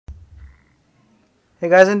Hey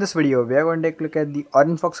guys, in this video we are going to take a look at the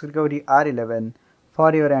OrangeFox Recovery R11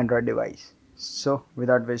 for your Android device. So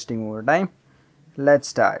without wasting more time, let's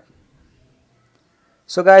start.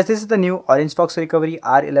 So guys, this is the new OrangeFox Recovery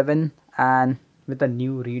R11 and with a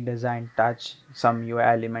new redesigned touch. Some UI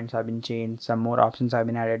elements have been changed, some more options have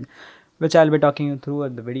been added, which I'll be talking you through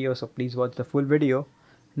at the video, so please watch the full video.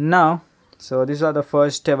 Now, so these are the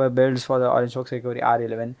first ever builds for the OrangeFox Recovery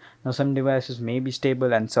R11. Now some devices may be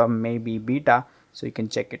stable and some may be beta, so you can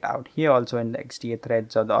check it out here also in the XDA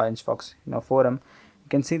threads or the OrangeFox forum. You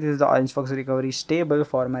can see this is the OrangeFox Recovery stable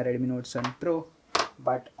for my Redmi Note 7 Pro,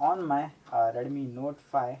 but on my Redmi Note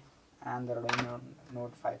 5 and the Redmi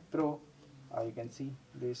Note 5 Pro, you can see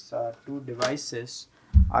these two devices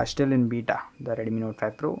are still in beta. The Redmi Note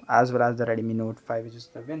 5 Pro as well as the Redmi Note 5, which is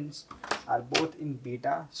the Wins, are both in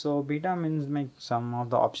beta. So beta means like some of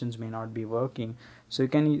the options may not be working, so you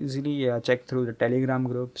can easily check through the Telegram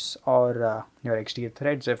groups or your XDA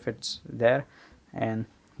threads if it's there. And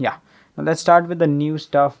yeah, now let's start with the new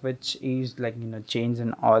stuff, which is like change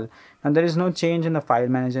and all. Now there is no change in the file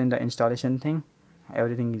manager in the installation thing.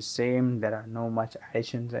 Everything is same. There are no much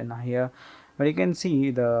additions in here, but you can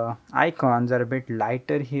see the icons are a bit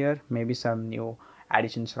lighter here. Maybe some new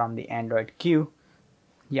additions from the Android Q.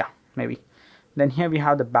 Yeah, maybe. Then here we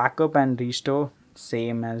have the backup and restore,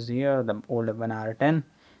 same as here, the older one R10.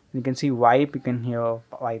 You can see wipe. You can here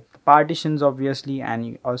wipe the partitions obviously, and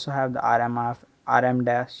you also have the rm-f,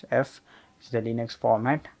 which is the Linux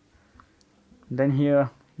format. Then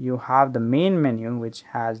here you have the main menu, which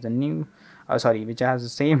has the new which has the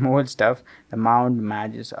same old stuff: the mount,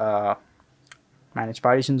 manage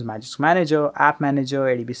partitions, Magic Manager, App Manager,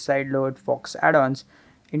 ADB Sideload, Fox add-ons.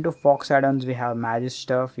 Into Fox add-ons we have Magisk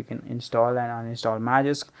stuff. You can install and uninstall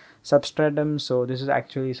Magisk. Substratum, so this is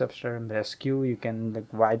actually Substratum Rescue. You can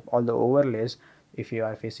like wipe all the overlays if you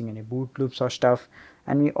are facing any boot loops or stuff.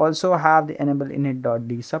 And we also have the enable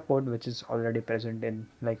init.d support, which is already present in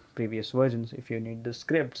like previous versions. If you need the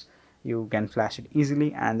scripts, you can flash it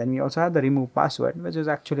easily. And then we also have the remove password, which is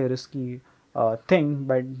actually a risky thing,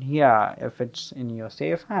 but yeah, if it's in your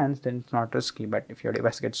safe hands, then it's not risky. But if your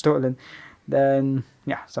device gets stolen, then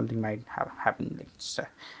yeah, something might have happened.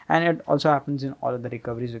 And it also happens in all of the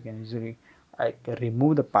recoveries. You can easily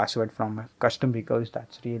remove the password from custom recoveries.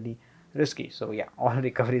 That's really risky. So yeah, all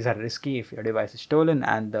recoveries are risky if your device is stolen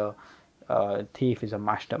and the thief is a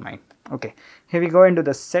mastermind. Okay, here we go into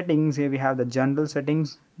the settings. Here we have the general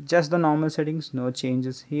settings, just the normal settings, no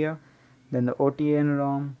changes here. Then the OTA and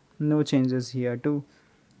ROM, no changes here too.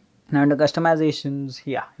 Now the customizations,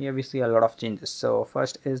 here we see a lot of changes. So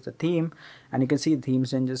first is the theme, and you can see theme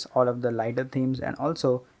changes, all of the lighter themes, and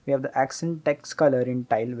also we have the accent text color in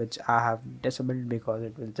tile, which I have disabled because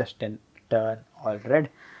it will just turn all red,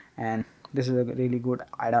 and this is a really good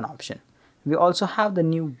add-on option. We also have the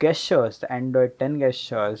new gestures, the Android 10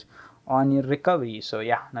 gestures on your recovery. So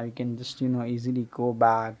yeah, now you can just easily go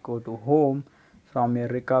to home from your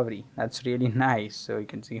recovery. That's really nice. So you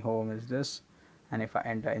can see home is this, and if I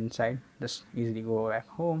enter inside, just easily go back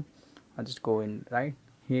home. I'll just go in right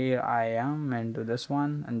here. I am into this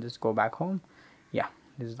one and just go back home. Yeah,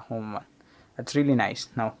 this is the home one. That's really nice.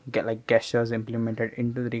 Now get like gestures implemented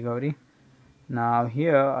into the recovery. Now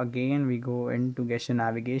here again we go into gesture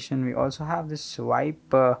navigation. We also have this swipe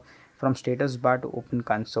from status bar to open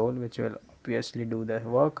console, which will obviously do the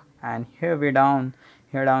work. And here down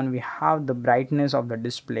we have the brightness of the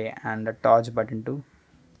display and the torch button too.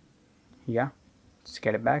 Yeah, let's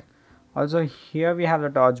get it back. Also here we have the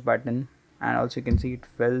torch button, and also you can see it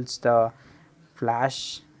fills the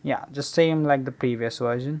flash. Yeah, just same like the previous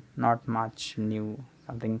version, not much new,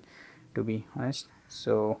 something to be honest.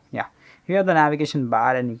 So yeah, here the navigation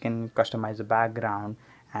bar, and you can customize the background,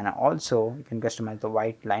 and also you can customize the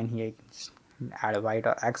white line here. You can add a white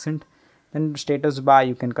or accent. Then status bar,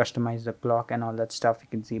 you can customize the clock and all that stuff. You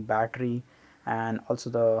can see battery, and also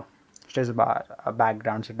the status bar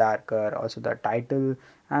backgrounds are darker, also the title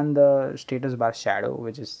and the status bar shadow,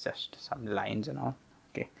 which is just some lines and all.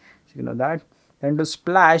 Okay, so you know that. Then to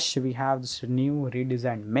splash, we have this new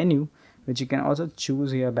redesigned menu, which you can also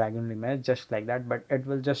choose here background image just like that, but it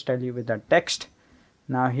will just tell you with the text.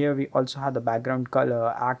 Now here we also have the background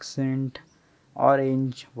color, accent,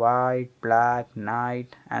 orange, white, black,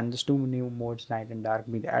 night, and there's two new modes, night and dark,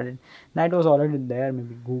 being added. Night was already there,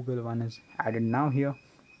 maybe Google one is added now here.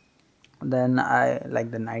 Then I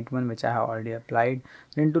like the night one, which I have already applied.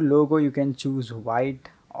 Then to logo, you can choose white,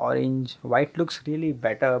 orange. White looks really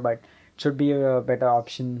better, but should be a better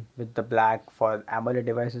option with the black for AMOLED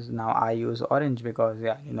devices. Now I use orange because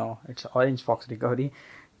yeah, it's OrangeFox Recovery.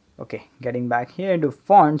 Okay, getting back here into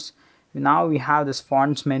fonts, Now we have this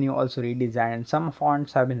fonts menu also redesigned, and some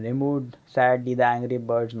fonts have been removed. Sadly, the Angry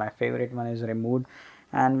Birds, my favorite one, is removed,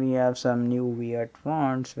 and we have some new weird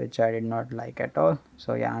fonts which I did not like at all.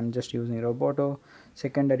 So yeah, I'm just using Roboto.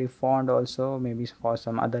 Secondary font also, maybe for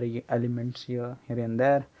some other elements here and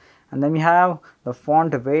there. And then we have the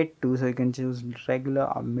font weight too, so you can choose regular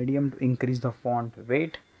or medium to increase the font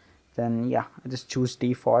weight. Then yeah, I just choose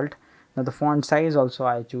default. Now the font size also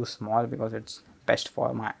I choose small because it's best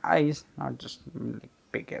for my eyes, not just like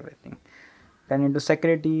big everything. Then into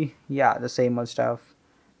security, yeah, the same old stuff.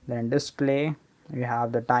 Then display, you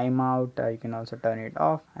have the timeout, you can also turn it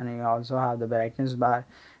off, and you also have the brightness bar.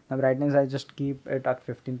 The brightness I just keep it at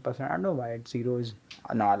 15%. I don't know why it's 0 is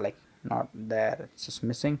not there, it's just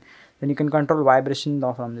missing. Then you can control vibration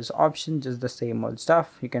from this option, just the same old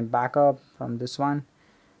stuff. You can back up from this one,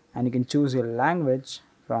 and you can choose your language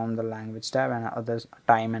from the language tab, and others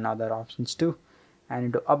time and other options too. And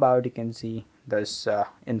into about, you can see this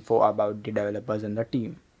info about the developers and the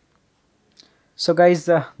team. So guys,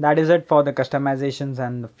 that is it for the customizations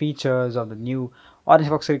and the features of the new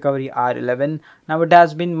OrangeFox Recovery R11. Now it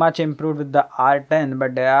has been much improved with the R10,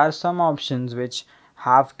 but there are some options which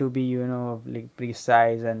have to be, like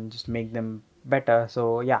precise and just make them better.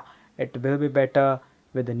 So yeah, it will be better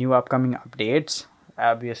with the new upcoming updates.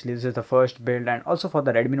 Obviously this is the first build, and also for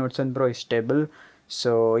the Redmi Note 7 Pro is stable.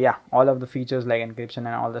 So yeah, all of the features like encryption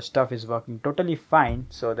and all the stuff is working totally fine,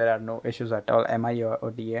 so there are no issues at all. MI or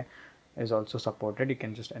OTA is also supported, you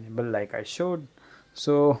can just enable like I showed.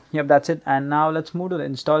 So yep, that's it. And now let's move to the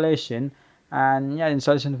installation. And yeah,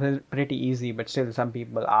 installation is pretty easy, but still some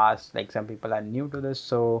people ask, like some people are new to this.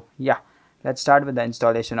 So yeah, let's start with the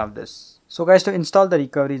installation of this. So guys, to install the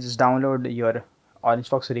recovery, just download your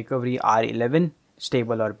OrangeFox Recovery R11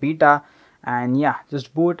 stable or beta, and yeah,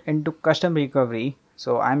 just boot into custom recovery.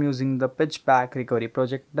 So I'm using the pitch black recovery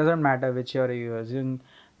project, doesn't matter which you're using,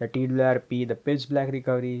 the TWRP, the pitch black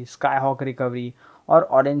recovery, Skyhawk recovery, or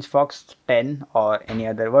OrangeFox 10 or any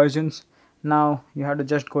other versions. Now you have to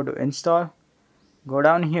just go to install, go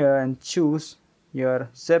down here and choose your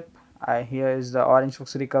zip. Here is the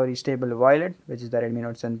OrangeFox Recovery Stable Violet, which is the Redmi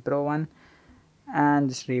Note 7 Pro one, and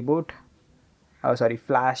just reboot. Oh sorry,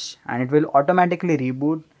 flash, and it will automatically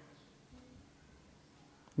reboot.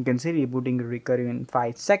 You can see rebooting recurring in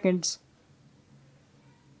 5 seconds.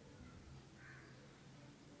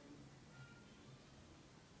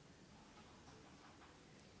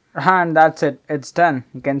 And that's it, it's done.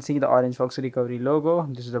 You can see the OrangeFox Recovery logo.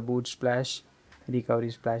 This is the boot splash, recovery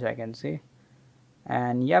splash I can see.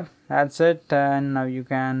 And yep, that's it. And now you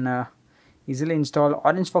can easily install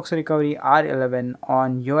OrangeFox Recovery R11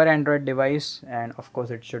 on your Android device, and of course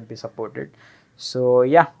it should be supported. So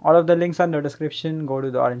yeah, all of the links are in the description. Go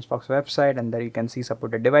to the OrangeFox website, and there you can see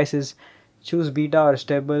supported devices. Choose beta or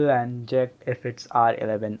stable and check if it's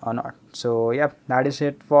R11 or not. So yep, that is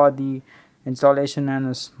it for the installation and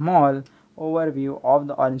a small overview of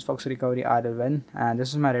the OrangeFox Recovery R11. And this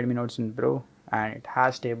is my Redmi Note 7 Pro, and it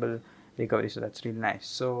has stable recovery, so that's really nice.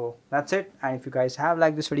 So that's it. And if you guys have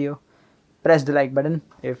liked this video, press the like button.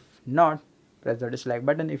 If not, press the dislike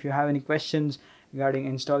button. If you have any questions regarding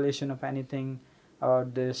installation of anything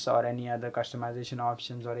about this, or any other customization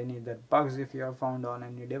options, or any other bugs if you have found on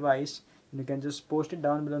any device, you can just post it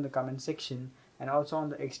down below in the comment section, and also on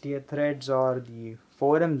the XDA threads or the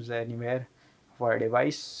forums anywhere for a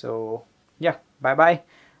device. So yeah, bye bye.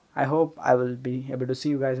 I hope I will be able to see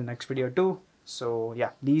you guys in the next video too. So yeah,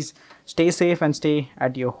 please stay safe and stay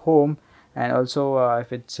at your home. And also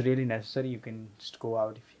if it's really necessary, you can just go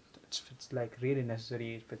out if it's like really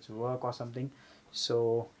necessary, if it's work or something.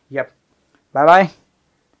 So yep, bye bye.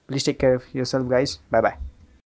 Please take care of yourself guys. Bye bye.